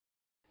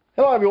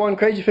Hello everyone,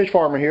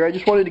 CrazyFishFarmer here. I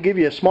just wanted to give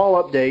you a small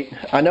update.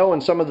 I know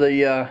in some of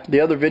the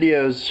other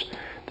videos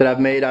that I've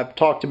made, I've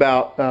talked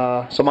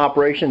about some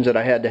operations that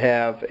I had to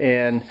have,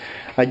 and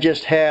I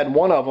just had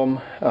one of them,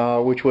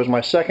 which was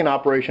my second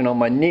operation on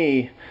my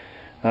knee.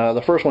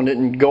 The first one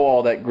didn't go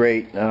all that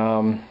great,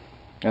 and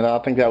I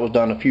think that was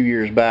done a few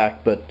years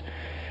back, but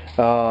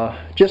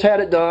just had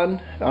it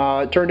done.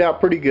 It turned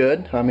out pretty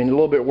good. I mean, a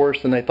little bit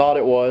worse than they thought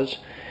it was.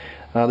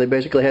 They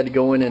basically had to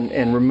go in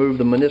and remove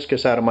the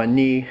meniscus out of my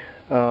knee.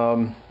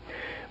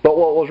 But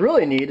what was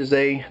really neat is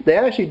they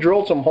actually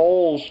drilled some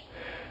holes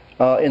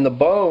in the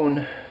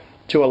bone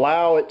to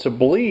allow it to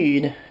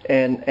bleed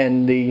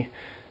and the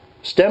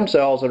stem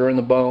cells that are in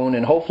the bone,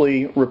 and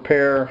hopefully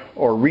repair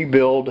or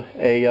rebuild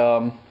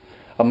a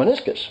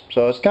meniscus.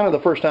 So it's kind of the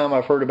first time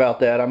I've heard about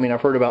that. I mean,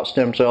 I've heard about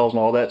stem cells and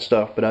all that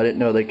stuff, but I didn't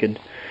know they could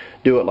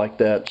do it like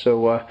that.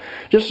 So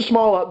just a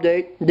small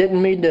update.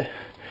 Didn't mean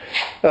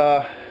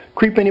to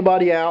creep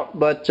anybody out,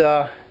 but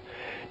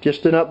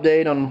just an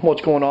update on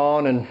what's going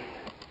on. And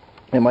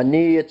my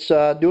knee, it's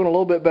doing a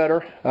little bit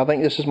better. I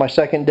think this is my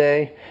second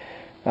day.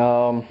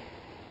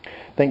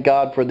 Thank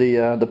God for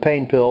the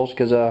pain pills,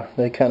 because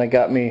they kind of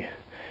got me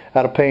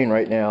out of pain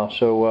right now.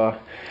 So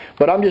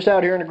but I'm just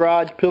out here in the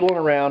garage piddling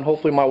around.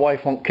 Hopefully my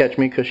wife won't catch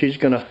me, because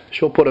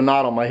she'll put a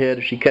knot on my head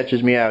if she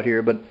catches me out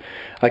here. But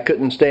I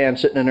couldn't stand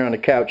sitting in there on the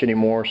couch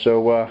anymore,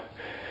 so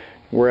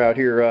we're out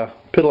here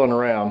piddling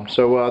around.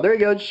 So there you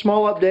go, just a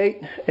small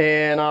update,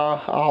 and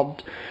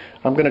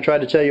I'm going to try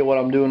to tell you what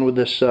I'm doing with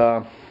this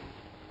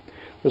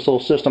this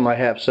little system I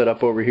have set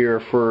up over here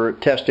for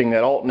testing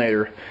that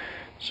alternator.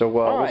 So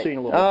we'll see in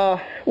a little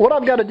bit. What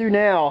I've got to do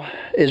now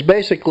is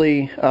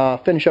basically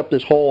finish up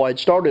this hole. I'd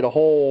started a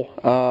hole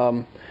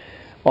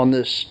on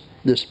this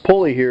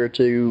pulley here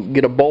to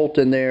get a bolt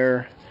in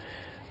there.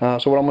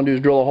 So what I'm going to do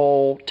is drill a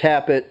hole,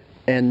 tap it,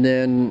 and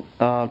then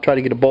try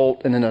to get a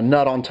bolt and then a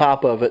nut on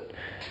top of it.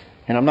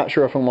 And I'm not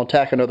sure if I'm going to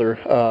tack another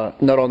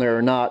nut on there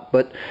or not.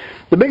 But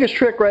the biggest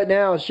trick right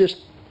now is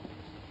just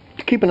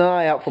keep an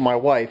eye out for my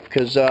wife,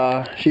 because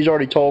she's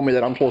already told me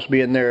that I'm supposed to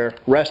be in there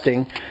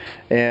resting.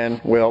 And,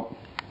 well,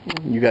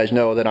 you guys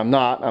know that I'm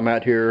not. I'm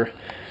out here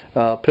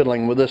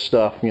piddling with this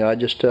stuff. You know, I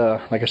just,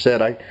 like I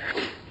said,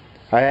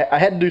 I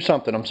had to do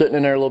something. I'm sitting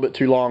in there a little bit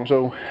too long.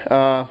 So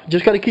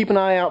just got to keep an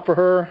eye out for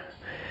her.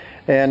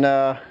 And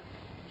I'm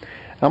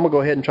going to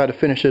go ahead and try to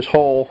finish this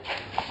hole.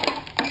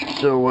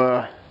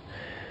 So,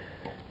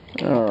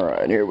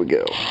 alright, here we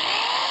go.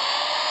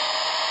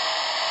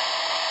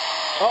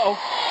 Uh-oh.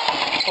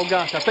 Oh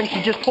gosh, I think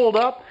she just pulled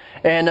up,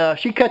 and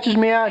she catches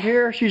me out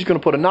here. She's going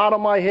to put a knot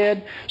on my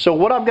head. So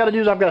what I've got to do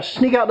is I've got to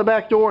sneak out the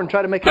back door and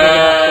try to make it a